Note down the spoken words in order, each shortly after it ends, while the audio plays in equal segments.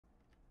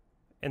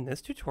In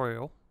this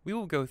tutorial, we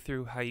will go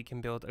through how you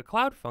can build a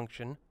cloud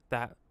function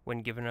that,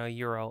 when given a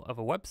URL of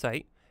a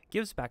website,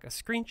 gives back a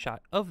screenshot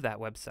of that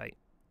website.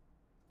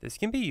 This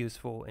can be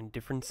useful in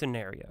different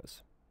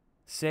scenarios.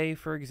 Say,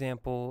 for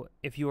example,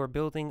 if you are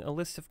building a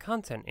list of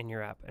content in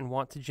your app and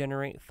want to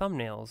generate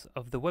thumbnails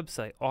of the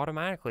website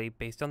automatically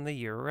based on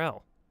the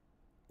URL.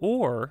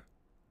 Or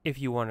if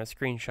you want a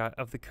screenshot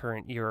of the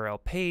current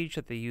URL page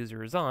that the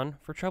user is on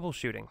for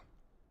troubleshooting.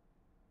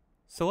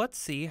 So let's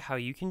see how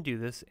you can do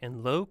this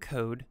in low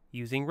code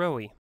using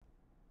Rowie.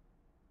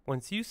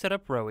 Once you set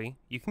up Rowie,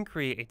 you can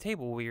create a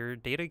table where your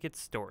data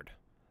gets stored.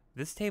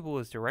 This table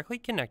is directly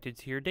connected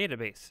to your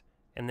database,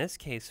 in this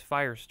case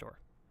Firestore.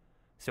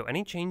 So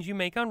any change you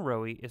make on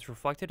Rowie is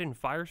reflected in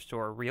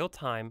Firestore real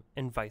time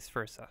and vice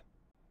versa.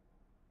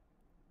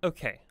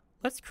 Okay,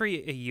 let's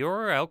create a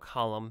URL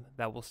column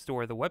that will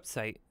store the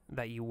website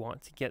that you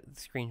want to get the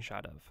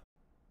screenshot of.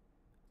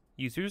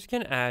 Users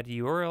can add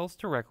URLs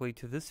directly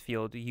to this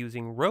field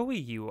using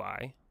Rowie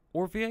UI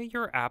or via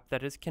your app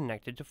that is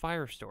connected to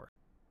Firestore.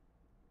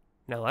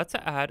 Now let's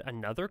add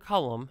another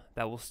column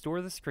that will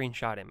store the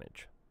screenshot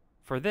image.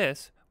 For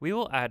this, we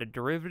will add a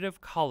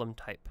derivative column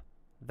type.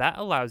 That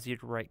allows you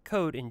to write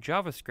code in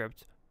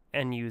JavaScript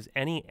and use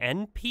any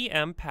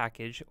npm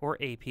package or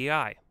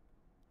API.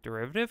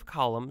 Derivative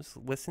columns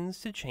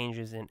listens to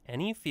changes in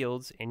any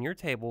fields in your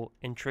table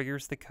and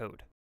triggers the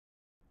code.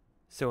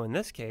 So in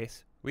this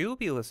case, we will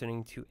be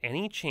listening to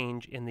any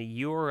change in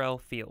the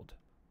URL field.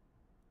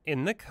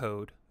 In the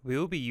code, we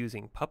will be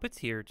using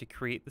Puppeteer to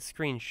create the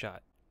screenshot,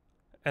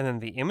 and then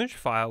the image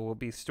file will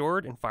be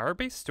stored in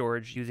Firebase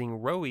storage using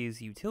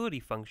Rowie's utility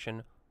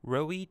function,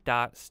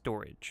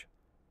 rowie.storage.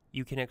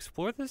 You can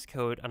explore this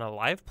code on a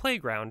live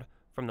playground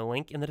from the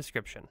link in the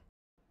description.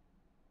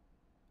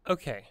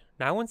 Okay,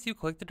 now once you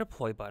click the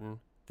deploy button,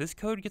 this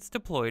code gets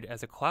deployed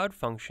as a cloud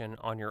function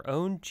on your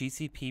own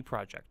GCP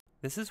project.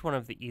 This is one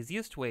of the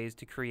easiest ways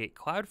to create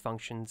cloud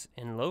functions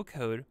in low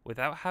code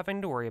without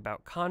having to worry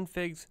about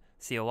configs,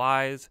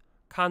 CLIs,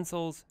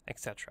 consoles,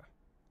 etc.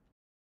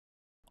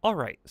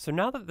 Alright, so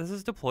now that this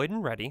is deployed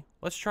and ready,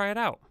 let's try it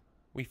out.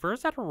 We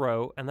first add a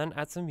row and then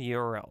add some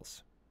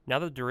URLs. Now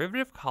the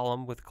derivative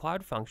column with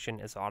cloud function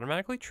is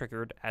automatically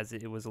triggered as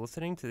it was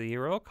listening to the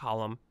URL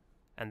column,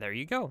 and there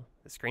you go,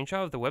 the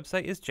screenshot of the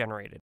website is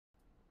generated.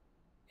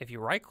 If you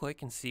right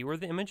click and see where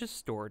the image is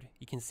stored,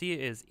 you can see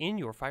it is in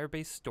your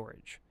Firebase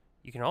storage.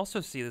 You can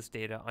also see this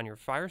data on your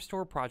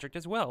Firestore project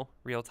as well,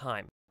 real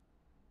time.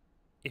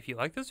 If you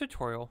like this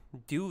tutorial,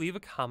 do leave a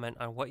comment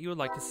on what you would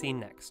like to see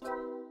next.